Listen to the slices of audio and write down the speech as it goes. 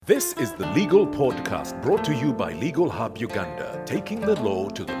This is the Legal Podcast brought to you by Legal Hub Uganda, taking the law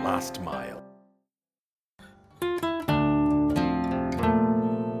to the last mile.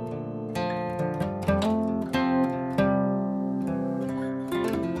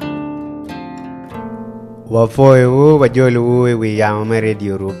 Wafoyu wajolu we yama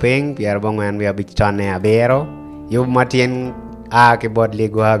radio rupeng biar bangwan we abichane abero yub matien ke bod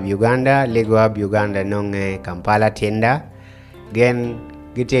Legal Hub Uganda nonge Kampala tenda gen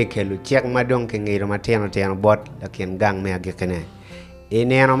gite kelu chek madong ke ngiro mateno bot lakin gang me agekene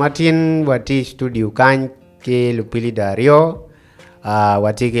ineno matin wati studio kan ke lupili dario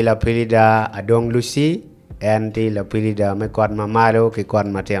wati ke lupili da adong Lucy enti lupili da me kod mamalo ke kod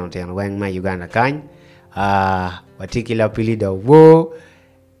mateno weng ma Uganda kan watikila pili da wo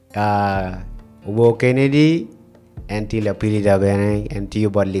Kennedy enti la pili da bene enti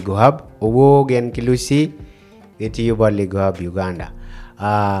yubal Legal Hub wo gen kilusi enti yubal Legal Hub Uganda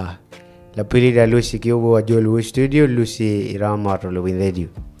la pili da Lucy ki wo jolu studio Lucy iramoto lo radio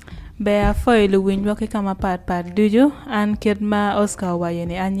be afoy lo winjo ke kama pat dujo an kedma Oscar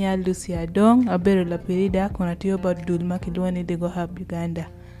wayeni anya Lucy adong abero la pili da kona tiyo bad dulma kilwani Legal Hub Uganda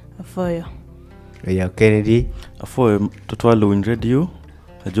afoyo ya Kennedy afo totwa Lewin radio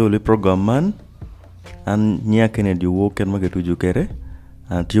ajoli program man an nya Kennedy wo ken magetu jukere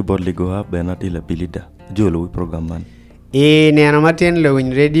an tibor Legal Hub benati la bilida jolo program man neno matin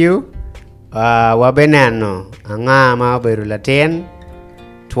Lewin radio wabenano anga ma beru laten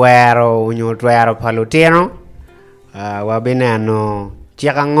twero paluteno wabenano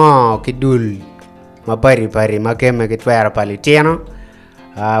chiakango kidul mapari makeme kitwero paluteno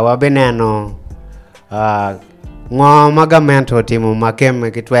wabenano ngo magamento timo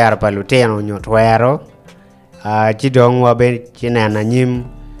makeme kitwero paluteno nyotwero chidong wabe chinana nyim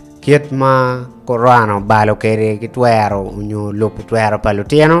kiet ma korano balo kere kitwero nyo lopu twero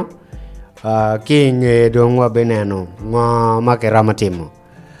paluteno kinge dong wabe neno ngo makerama timo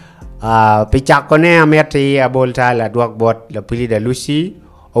pichakone ameti abolta la duak bot la pili da Lucy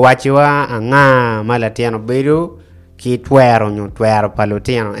owachiwa anga malateno bedo kitwero nyotwero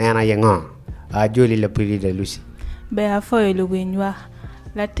paluteno ena yengo joli la pili da Lucy be afoy lo winwa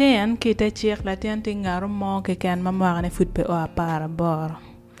la ten kita chek la ten tingaro mo ke kan mamwa ne futpe o apara bor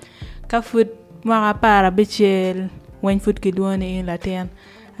ka fut mo apara bichel wen fut kidwoni in la ten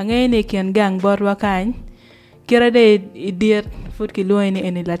angene ken gang bor wakany kira de idiet fut kidwoni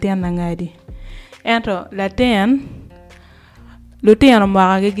in la ten ngadi ento la ten lo ten mo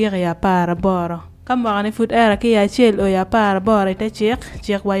ga giri apara bor kamwa ne fut era ki ya chel o ya para bor ite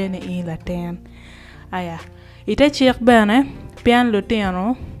chek wayene in la ten aya ite chek bene pian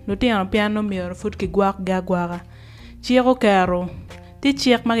luteno pian no mior fut ki gwak gagwaga cheko kero ti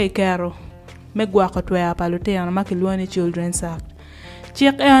chek mage kero me gwako twa pa luteno makilwani children's act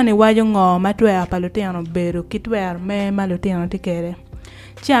chek ene wajo ngo matwa pa luteno bero kitwer me maluteno tikere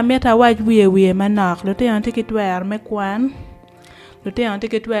cha meta waj wiye manak luteno tikitwer me kwan luteno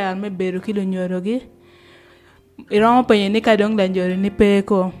tikitwer me bero kilo nyorogi irongo penye ni kadong danjori ni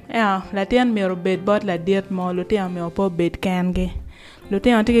peko latien mero bed bot la diet mo lutien mero po bed kengi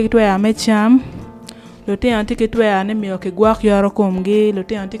lutien tiki kitwea me cham lutien tiki kitwea ni mero ki gwak yoro kumgi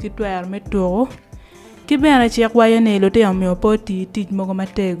lutien tiki kitwea me toro kibena chek waye ni lutien mero po tij mogo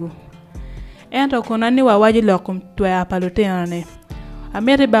mategu ento kuna ni wawaji lokum twea pa lutien ni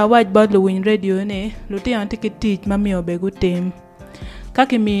amere ba waj bot Lewin radio ni lutien tiki tij ma mero begu tim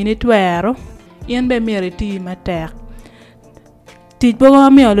kaki mini twero yen be mere ti matek tij bogo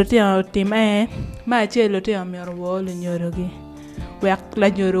miyo lutien tim ma che lutien miyo wo lu nyorogi wek la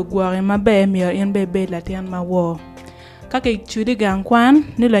nyoro gwari ma be miyo yen be latien ma wo kake chudi gang kwan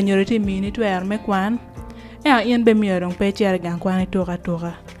ni la nyoro ti mini twer me kwan yen be miyo dong pe cher gang kwan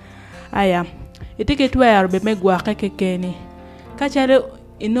toka aya itike twer be me gwaka kekeni kachale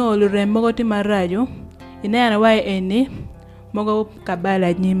ino lu rembo ti marajo inena wai eni mogo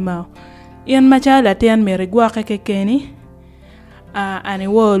kabala nyima yen machala tian mere gwaka kekeni ani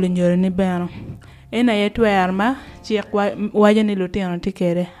wolu nyoro ni beno ena yetwer ma chek waje ni luteno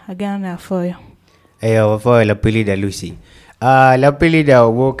tikere agana foyo foyo la pili da Lucy la pili da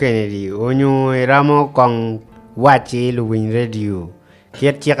wo Kennedy onyu ramo kong wachi Lewin radio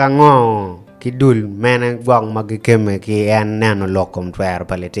kiet chikango kidul mena gwang magikeme ki en nano lokom twer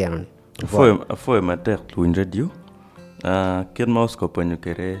paleteno foyo matek Lewin radio ken mouse ko panyo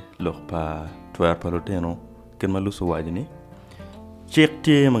kere lokpa twer paluteno ken maluso wajini chek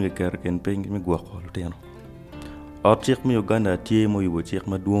tie magiker ken peng mi gwako luteno or chek mi Uganda tie mo yubo chek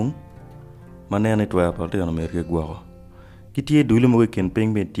maduong manene twer paluteno merke gwako kitie dule mo ken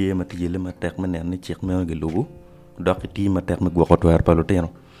peng be tie matiyele matek manene chek me gelugo dok ti matek me gwako twer paluteno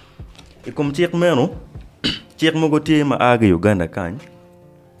E kom chik meno chik mo gotie ma age Uganda kany.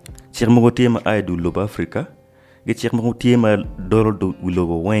 Chik mo gotie ma ai du lob Africa. Ge chik mo gotie ma dolo du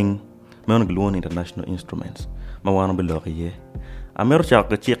lobo weng. Meno gluon international instruments. Ma wano bilo ye. Amero chak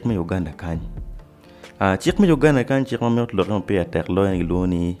chik me Uganda kany. Chik me Uganda kany chik ma mero lo pe atek lo en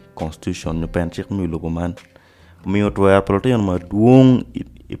gluoni constitution no pen chik me lobo man. Mi otwa protein ma duong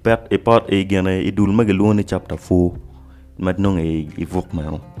ipot gene idul ma gluoni chapter 4. Madnong vok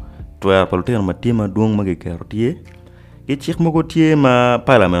mano. Twa protein ma tima duong ma gekertie. Ge chik mo gotie ma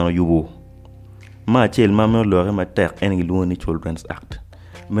parliament yubo. Ma chel ma mero lo ma tek en gluoni Children's Act.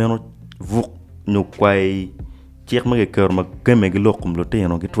 Meno vuk no kwai chik ma geker ma keme gilokum lo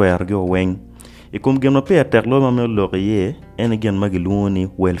teno gitwer go weng. Ikum gen ma pe tek lo ma mero lo ye en gen ma gluoni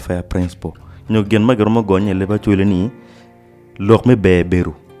welfare principle. No gen ma germo gonye le ba chule ni lok me be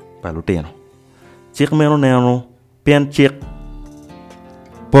beru palo teno. Chik meno neno pen chik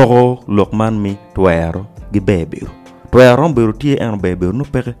poro lok man mi twero gi be beru. Twero beru tie en be beru no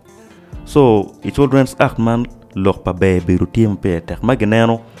peke. So i Children's Act man lok pa be beru tie mpe tek ma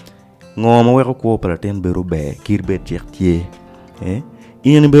geneno ngoma weko ko pala ten beru be kir be chik tie.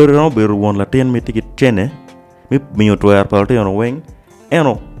 In beru no beru won la ten mi tiki chene mi twero palo teno weng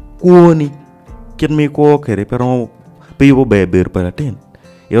eno kuoni kit mi ko kere pero pibo be beru pala ten.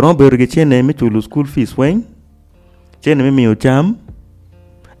 Ero beru ge chene mi chulu school fees weng. Chene mi miyo cham.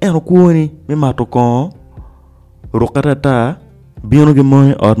 Eno kuoni mi mato kon. Rukatata. Biono ge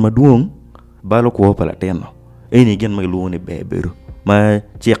moy od maduong. Balo ko pala teno. Eni gen magluoni be beru. Ma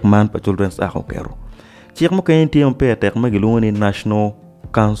chik man pa Children's Act kero. Chik mo kain tiyo pe tek magluoni National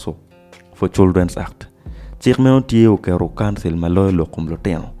Council for Children's Act. Chik me on tiyo kero council maloy lokum lo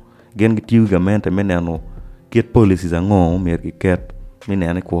teno. Gen ge tiyo gamente meneno kit policies ango mer ge ket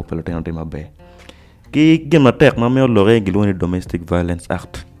menene ko pala teno de mabe. Ki gen ma tek ma me lo re gluoni Domestic Violence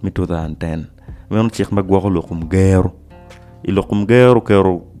Act mi 2010. Me on chik magwa lokum gero. I lokum gero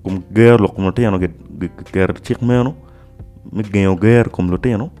kero kum gero lokum lo teno ge ger chik meno mi genyo ger kum lo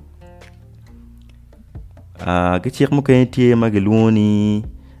teno. Ge chik mo kain tie ma gluoni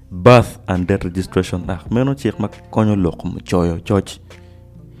Birth and Death Registration Act. Me on chik ma konyo lokum choyo choch.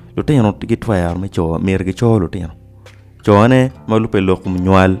 Lo teno ge twayar me cho mer ge cho lo teno. Choane ma lupe lokum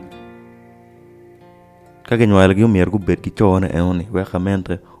nywal. Kage nywal gi mer gu bet ki choane eni weka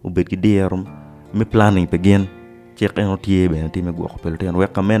mentre u bet ki dierum mi planning begin. Chik eno tie be ti me gwako pel teno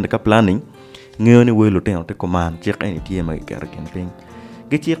weka mende ka planning ngeni we lo teno te command chik eni tie ma ger ken ping.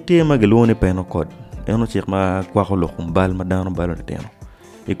 Ge chik tie ma gluoni peno code. Eno chik ma gwako lokum bal ma dano balo teno.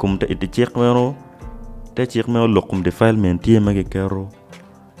 Ikum te iti chik meno te chik meno lokum defilement tie ma ge kero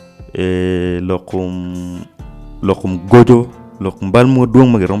lokum gojo lokum bal mo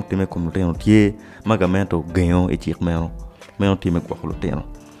duong ma ge rom time kum teno tie magamento genyo e chik meno tie me gwako lo teno.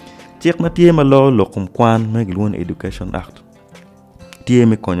 Chik ma tie ma lo lokum kwan ma gluoni Education Act. Tie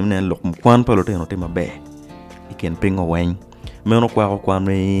me konyo ne lokum kwan pa lo teno te mabe. Iken pingo weng. Meno kwa kwan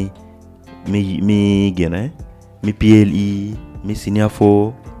mi gene mi PLE mi senior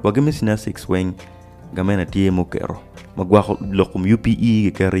 4 wage mi senior 6 weng gamena tie mo kero. Magwa lokum UPE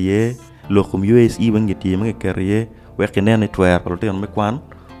ge keriye lokum USE weng ge tie me keriye weke ne twer pa lo teno me kwan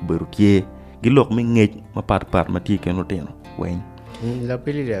beru tie gilok mi ngej ma pat ma tie ken lo teno weng. La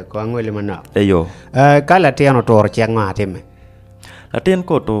pili de ko angole mana. Eyo. Kala tiano tor chek matime. Laten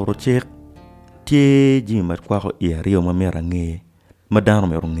ko toro chek tie ji mat kwa ko rio ma mera nge madano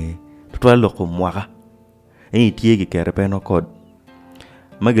mero nge to lo ko mwaka e tie ge kere peno kod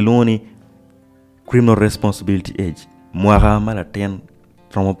magiloni criminal responsibility age mwaka mala ten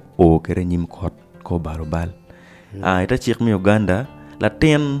from o kere nyim kot ko baro bal. Ita chek mi Uganda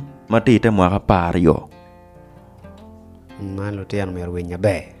laten matite mwaka par yo. Man lo tiano mer winya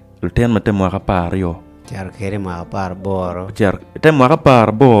be. Lo ten mate mwaka par yo. Char kere mwaka par boro. Char te mwaka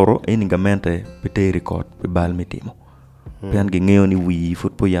par boro ini gamente pete record pe bal mitimo. Pen ge ngeo ni wi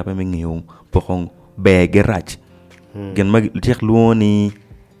football ya pe me ngeo pokong be ge rach. Gen mag chek luoni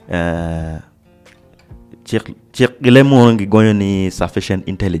chek gele mo ngi gonyo ni sufficient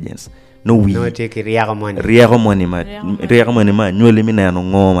intelligence. No wi. No te ki riago money ma nyole mi nano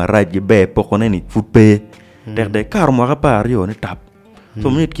ngoma raj be pokone ni football. De kar mwaka par yo ni tap. So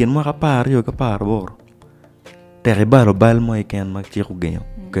minute kien mwaka par yo ka par boro. Tere balo bal mo iken mak chiku genyo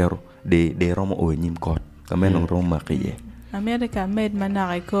kero de romo o nyim kot kameno romo makiye. America made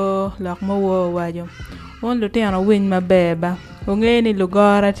manake ko lok mo wo wajo. On lo teno win mabeba. Ongeni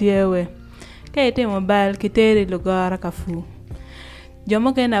lugara tiewe. Kay temo bal kiteri lugara kafu.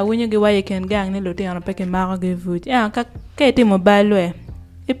 Jomo kena winyo gi waye ken gang ni lo teno peke mako gi vuj. Ka kay temo balwe.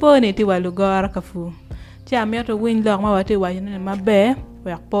 Ipo ni ti wa lugara kafu. Cha miato win lok ma wate wajo ni mabe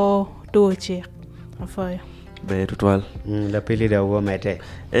wek po to chek afoy be tutwal la pili da wo mete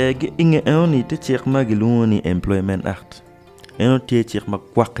inge eni te chek magiluni employment act eno tie chek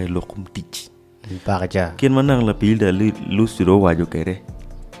makwake lokum tich parja ken manang la pili da lu siro wajo kere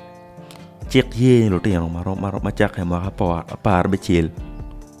chek ye lo te no maro machake ma par be chel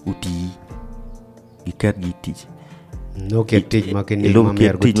uti ikat gi tich no ke tich ma ken ma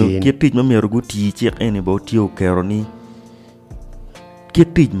mer guti ke tich ma mer guti chek eni bo tio kero ni ke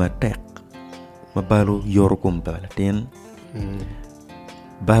tich ma tek ma balo yor kum bala ten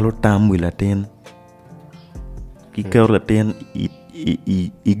balo tam wila ten ki kero la ten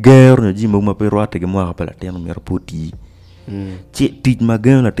i ger no jimo ma pero ate ke mo bala ten mer puti ci tich ma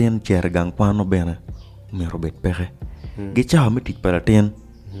gen la ten cher gang kwano bena mer bet pexe gi cha mi tich bala ten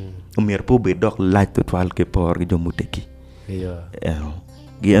mer po be dok laaj to twal ke por gi jomuteki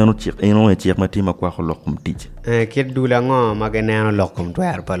gi anu chik eno chik mati ma kwa lokum tich kit dula ngo ma geneno lokum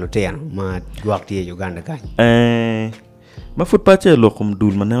twer paluten ma wakti Uganda kan ma fut pa che lokum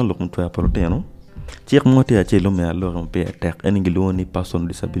dul ma ne lokum twer paluten chik moti a che lo me lokum pe tek en ngiloni Person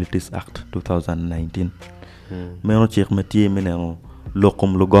Disabilities Act 2019 me no chik mati me ne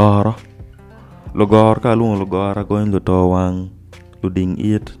lokum logoro ka lu logoro go en lo to wang lu ding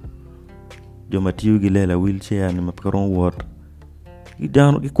it jo matiu gi lela wheelchair ni ma karon wot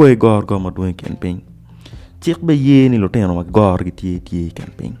gidan gi koy gor go ma duen ken ping chik be ye ni lo teno ma gor gi tie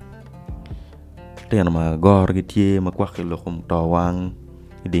ken ping teno ma gor gi tie ma kwa ke lo kum to wang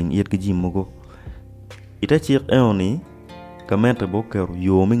ding yet gi jimogo ita chik eoni kamenta bo kero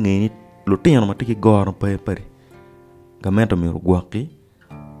yo mi ngeni lo teno ma tiki gor pa pare kamenta mi rugwaki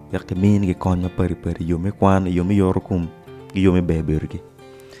yak ke min gi kon ma pare yo mi kwan yo mi yor kum gi yo mi beber gi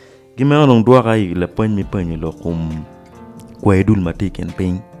me long dua kai la pen mi lo kum kwe dul ma tiken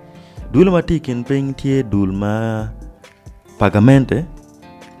ping tie dul ma pagamente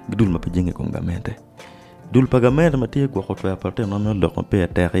dul ma pejenge kum gamente dul pagamente ma tie ko khotwa parte no lo ko pe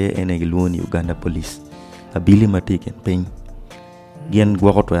terre ene giloni Uganda police abili ma tiken ping gen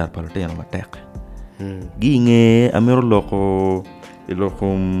go khotwa parte no ma tek gi nge amero lo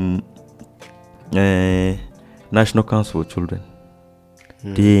kum National Council for Children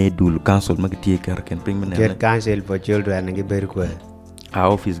tie dul council magiti kar ken ping mena ker council for children ngi ber ko a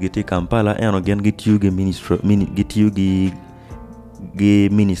office giti Kampala eno gen giti ge minister giti ge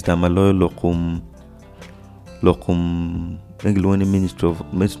minister malo lokum engloni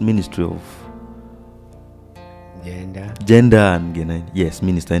ministry of gender and gene yes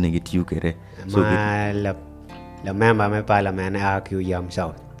minister ne giti kere so la member me parliament a ku yam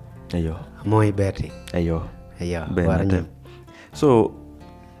south ayo moy beti ayo warnya so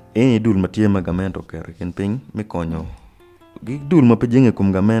eni dul matie magamento ker ken ping mi konyo gi dul ma pejenge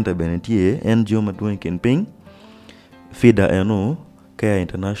kum gamenta benetie NGO ma duen ken ping FIDA eno Care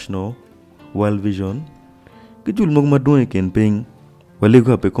International World Vision gi dul ma duen ken ping wale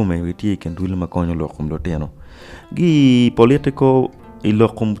go pe ko me tie ken dul ma konyo lo kum lo teno gi political i lo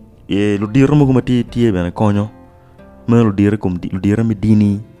kum lo dir mo ma tie bene konyo me lo dir kum lo dir mi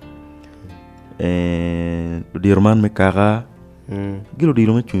dini lo dir man me kara gilo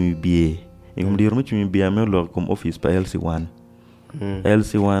dilo ma chumi bie ngum dilo ma chumi bie me lo kom office pa LC1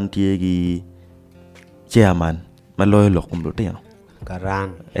 LC1 tie gi chairman ma lo kom lo teno karan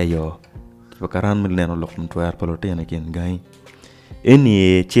ayo ko karan mi neno lo kom twer pa lo teno ken gai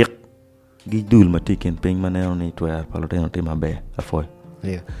eni chek gi dul ma tiken peng ma neno ni twer pa lo teno te ma be afoy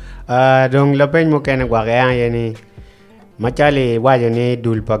dong la pen mo ken gwa ga yani machali waje ni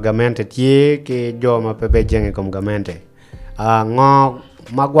dul pagamente tie ke joma pepe jenge kom gamente ngo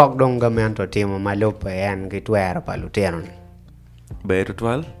magwak dong gamento timo malup en ki twer pa luteno be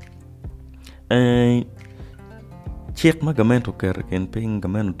ritual chek ma gamento ker ken ping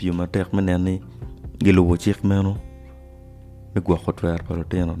gamento tio ma tek meneni gilu chek meno me gwa khotwer pa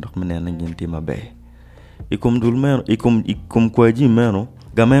luteno dak meneni ginti ma be ikum dul meno ikum kwaji meno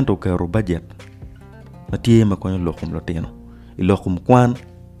gamento kero budget matie ma konyo lokum luteno ilokum kwan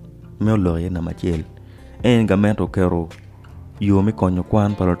me lo yena machel en gamento kero yo mi konyo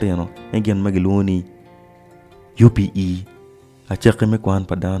kwan paloteno engen magiluni UPE a check me kwan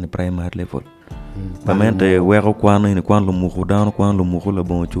pa down primary level pamente wego kwan ni kwan lo muhu down kwan lo muhu la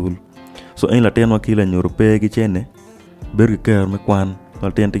bon chul so en la tenwa kila nyurupe gi chene bergi ker me kwan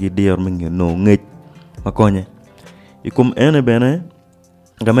la tente gi dior mi no ngej makonye ikum ene bene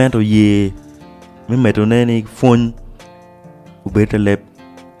gamento ye mi meto neni fon ubeta lep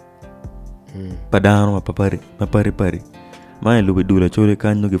padano ma pari mai lubi dula choli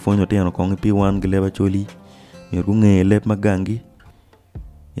kanyo gi fonyo teno kongi P1 gi leba choli mi runge lep magangi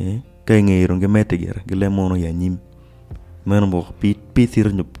kay ngero nge mete ger gi lemono ya nyim meno bo pi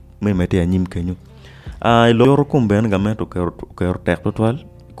thir nyu me mete anyim kenyo lo yor kum ben gameto ker tek total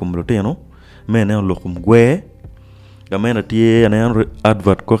kum lutino me ne lo kum gwe gamena tie ne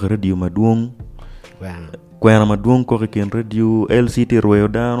advert ko radio maduong kwena maduong ko ken radio LCT royo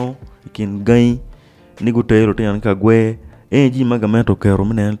dano kin gai ni gutelo te an ka gwe ji magameto kero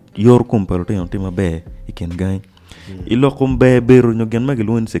mene yor kum pelo te on tima be ken gai ilo kum be beru no gen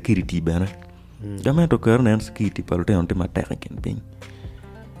magilun security bana gameto kero ne security pelo te on tima tek ken ping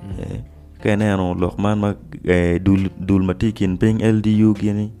kene ano lokman mag dul matikin ping LDU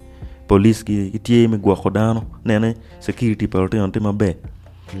gini police ki tie me gwa khodano nene security pelo te on tima be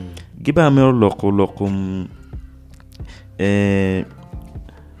giba me lokum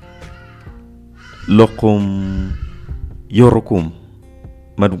lokum yorokum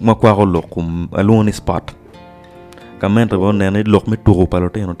makwa lokum alone spot kamenta bon nene lok me turu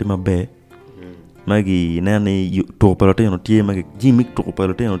palote no tima be magi nene turu palote no tie magi jimik turu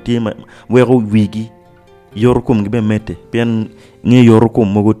palote no tie wero wigi yorokum gibe mete pian nge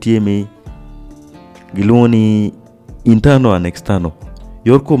yorokum mogo tie me giloni interno and external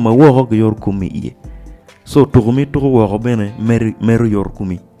yorkum ma wo ko yorkum mi ie so turu wo bene mer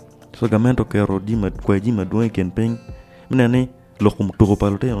yorkumi so gamento kero dima kwa jima duwe ken peng minane lokum turu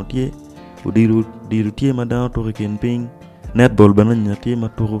palote no tie udiru tie madao turu ken peng netball bananya tie ma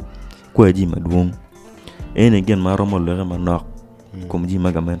turu kwa jima duong ene gen maro mo lere manok kum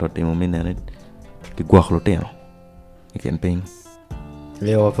jima gamento temo minane ki gwaklo teno ken peng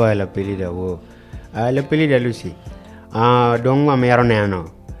leo fa la pelida wo la pelida lucy dong ma mero neno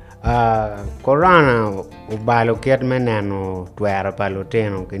corona ubalo ket meneno twero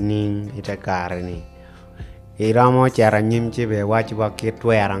paloteno kening itakare ni iramo chara nyimchi be wachi wa ket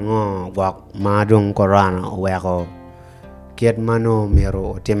twera ngo gok madong corona weko ket mano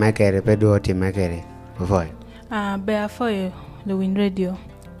mero timekere pedo timekere foi be foi le win radio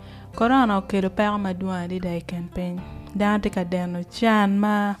corona okelo per madwa di dai campaign dante ka deno chan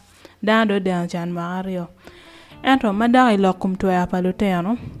ma dando den chan mario ento madai lokum twera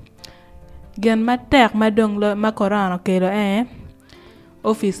paloteno gen matek madong lo ma corona kelo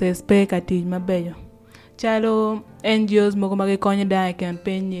offices pe katij mabeyo chalo NGOs mogo magi konyo dai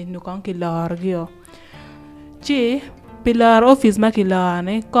campaign ni no kon ki lor gyo chi pilar office ma ki lor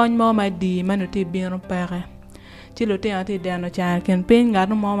ne kon mo ma di manu ti biro pare chi lo te ati dano chan campaign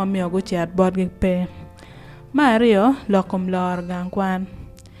ngado mo ma mi ogo chat bot gi pe mario lokum lor gang kwan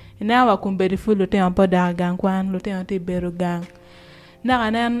ina wa kumbedi fulu te on poda gang kwan lo te ati beru gang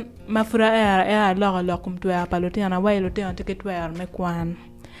naganen mafura era lokum twera palotena wa lo te ati twera me kwan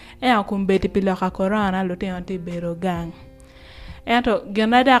akum beti piloka corona lo te ati beru gang ento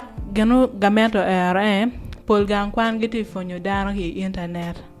genu gamento pol gang kwan giti fonyo dano ki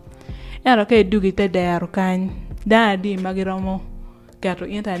internet ero ke dugi te deru kan da di magiromo kato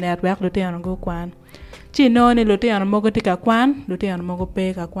internet wek lo te go kwan chi noni lo te mogo tika kwan lo te mogo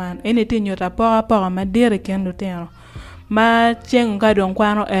pe ka kwan eni ti nyota pora ma dire ken lo te ma cheng ka don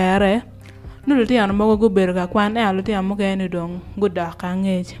kwano no lo te mogo go beru ka kwan lo te mogo eni don go da ka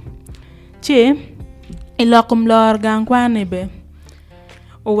ngeje chi ilokum lor gang kwan ni be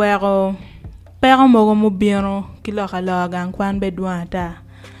o wero pero mogo mo biro kilo ka lor gang kwan be duata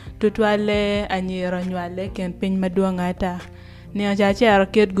tutwale anyiro nywale ken piny maduong' ata ni acha chero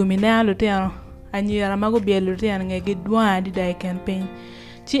ket gumina lo te anyira mago bielo te ngegi dwa di dai ken piny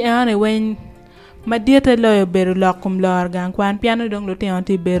chi ane wen madiete loyo beru lokum lor gang kwan piano dong lo te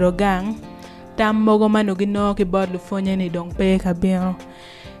ti bero gang tam mogo manu gino ki bod lo fonye ni dong pe ka biro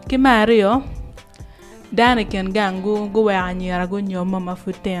ki mario dane ken gang go wa anyira go nyoma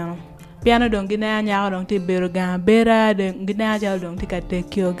mafuteno piano dong gina nya dong ti bero gang bera de gina ja dong ti ka te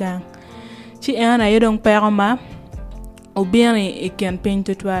kyo gang chi ana yedong perma o bien e ken pin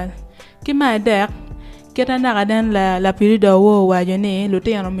tutwal ki ma dek keta na den la periode wo wa jone lo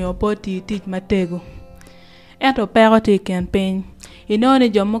te no mi opoti tit matego eto pero ti ken pin inone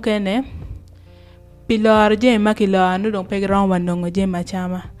jomo kene pilor je makilo no dong pe gran wanongo je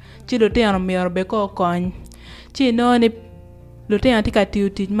machama chi lo te no mi orbe ko kon chi none lo te anti ka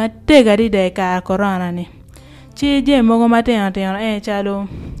tit matega di de ka corona ni chi je mogo mate ante chalo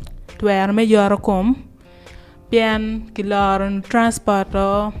twer me yor kom pian kilor transport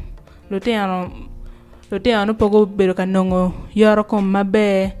lo te ano pogo bedo kanongo yor kom mabe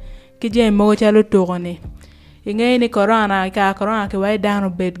ki je mogo chalo togone ingei ni corona ke wai dano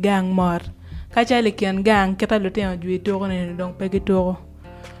bed gang mor ka chali ken gang keta lo te jui togone dong pegi togo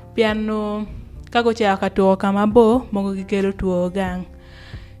pian no kago cha ka to kama bo mogo ki kelo tuo gang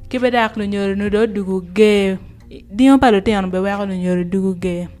ki bedak lo nyoro no do dugu ge dion pa lo te ano be wa lo nyoro dugu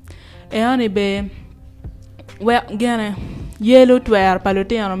ge e oni be we gene yelo twer pa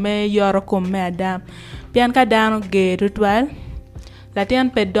lutino me yoro kom me adam pian ka dano ge tutwal latian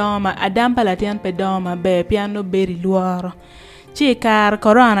pedoma adam pa latian pedoma be pian no beri luoro chi kar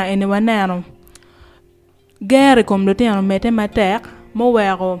corona ene wanero gere kom lutino mete matek mo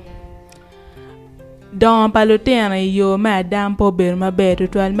wego don pa lutino yo me adam po ber maber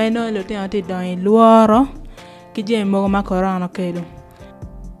tutwal me no lutino ti don luoro ki je mo ma corona kedo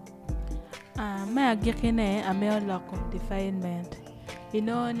me agikine ame oloko defilement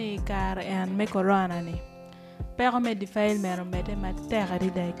inoni kar en me corona ni pero me defilement mete matek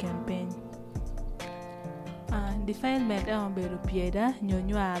rida campaign defilement on beru pieda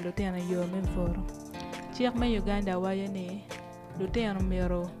nyonywa lutino yo me foro chiek me Uganda wayo ni lutino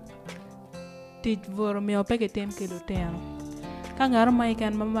mero tij voro mi opeke tem ke lutino ka ngaro mai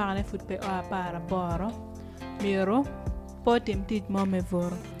kan mamane futpe o para boro mero potem tij mo me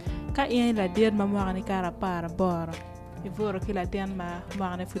voro ka ien la dir ma mwagani kara para boro i voro ki la ten ma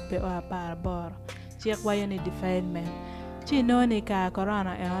mwagani futpe o para boro chiek wayo ni defilement chi noni ka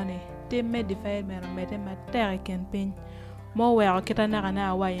corona e oni tim me defilement mete ma tere ken pin mo wero kita naka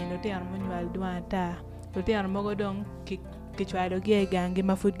na wayo lutino mo nywal duan ta lutino mogo dong ki chwado gi gangi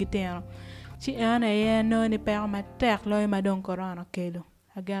ma fut giteno chi ane ye noni pero ma tek loy ma dong corona kelo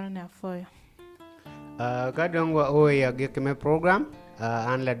agano na foyo ka dong wa oya gikme program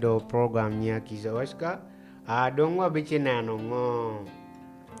an la do program nya kizoska dong wa bichinano ngo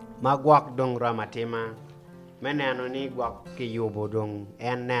magwak dong ramatema menano ni gwak ki yubo dong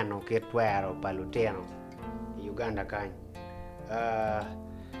en nano ke twero paluteno Uganda kan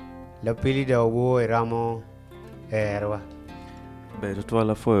la pili da wo ramo erwa beto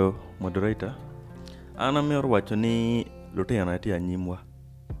twala foyo moderator ana mer wacho ni luteno ti anyimwa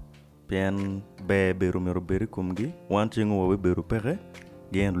pen be beru mero beri kumgi wan chingo we beru pere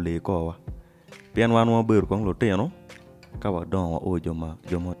gen le kowa pen wan wa beru kong luteno ka wa don wa o joma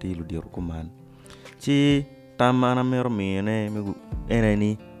ti lu diru kuman chi tamana mero mine mi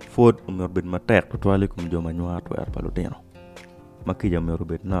eneni fod mer bed matek to twale kum joma nywa to er paluteno makija mero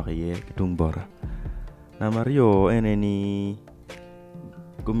bed na ye kitung bora na mario eneni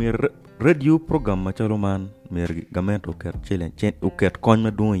gumir radio program machalo man mer gamet oker challenge oker kon ma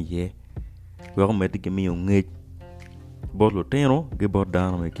don ye wero met gi mi ngej bolo teno ge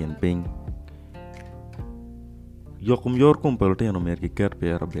bordano me ken ping yokum yor kum pelo teno mer gi ker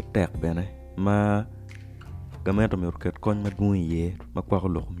per be tek bene ma gamet mer ker kon ma don ye ma kwa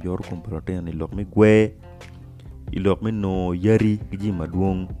lokum yor kum pelo teno ni lok mi gwe i lok mi no yari gi ma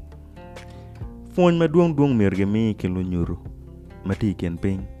duong fon ma duong mer ge mi ken lo nyuru mati ken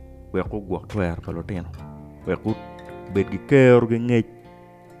ping we ko gwak twer paloteno we ko bet gi ker gi ngej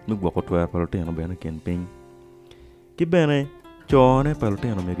mi gwak twer paloteno bene ken ping ki bene chone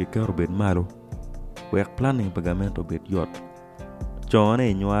paloteno me gi ker bet malo we planning pagamento bet yot chone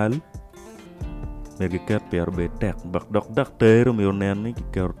nyual me gi ker per bet tek bak dok dak ter mi onen ni ki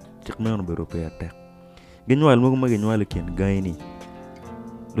ker tikmeno bero per tek gi nyual mo ma gi nyual ken gaini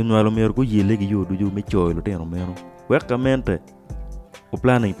lu nyual mer ko yele gi yodu ju mi choy loteno meno we kamente o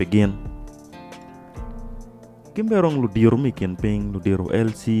planning begin kimberong lu diru mi ken ping lu diru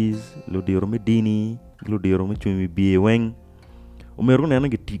LCs lu diru mi dini lu diru mi chumi bi weng o meru nena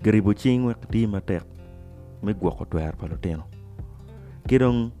gi tigari bo ching we ti matek mi gwo ko twer paloteno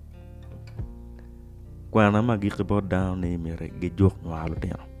kidong kwana ma gi khibot down ni mere gi jok no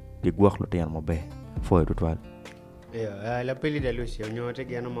aloteno gi gwo ko teno mo be fo do twal la peli de Lucio nyote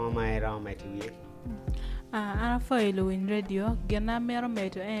geno mo mai ra metiwi ana foilo win radio gena mero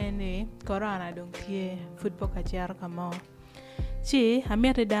meto ene corona dong tie football kachar kamo chi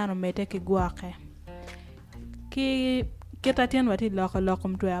amiate dano mete ki gwake ki ketatien wati loko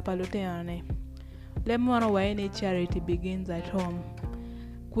mtu apa lutene le mono wa ni charity begins at home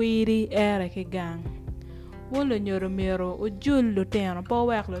kwiri ere ki gang wolo nyoro mero ujul lutene po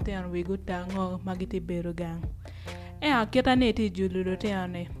wek lutene wi gutango magiti beru gang aketa neti julu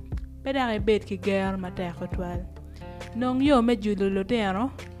lutene pedare bet ki ger matek otwal nong yo me julu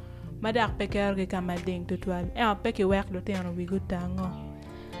luteno madak peker ki kamading tutwal peki wek luteno wi gutango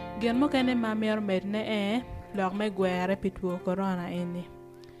gen mo kene ma mer medne lok me gwere pitwo corona eni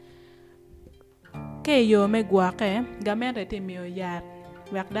ke yo me gwake gamete timio yat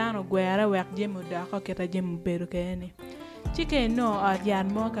wek dano gwere wek jemu dako keta jemu beru keni chike no yat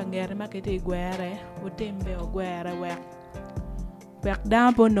mo ka ngere maketi gwere utimbe o gwere wek dano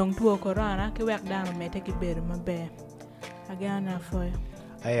po nong tuo corona ki wek dano mete ki beru maber agana foyo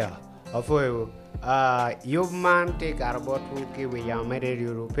afoyo yob man te karbotu ki wiyamere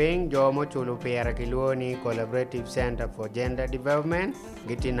Europeng jomo chulu pera kiloni Collaborative Center for Gender Development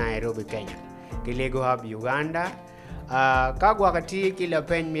giti Nairobi Kenya ki Lego Hub Uganda Kagwa kati kila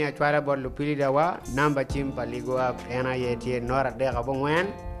pen mi achwara bor lupili dawa namba chim paligo up ena yetie nora de kabongwen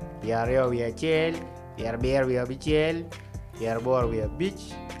yar yo wi achel yar ber wi abichel yar bor wi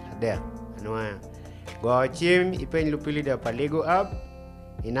abich ade anwa go chim ipen lupili da paligo up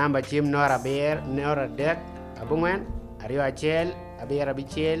inamba chim nora ber nora de abongwen ario achel aber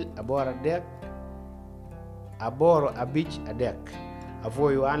abichel abor adek abor abich adek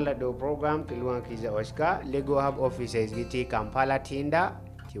Avoy anla do program kilwan kiza Oscar Lego Hub offices giti Kampala Tinda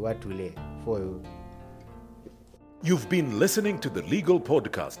kiwatule for you. You've been listening to the Legal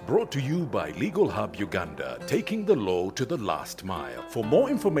Podcast brought to you by Legal Hub Uganda, taking the law to the last mile. For more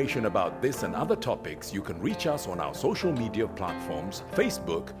information about this and other topics, you can reach us on our social media platforms,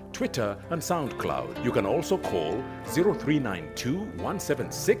 Facebook, Twitter, and SoundCloud. You can also call 0392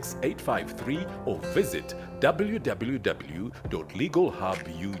 176 853 or visit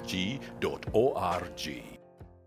www.legalhubug.org.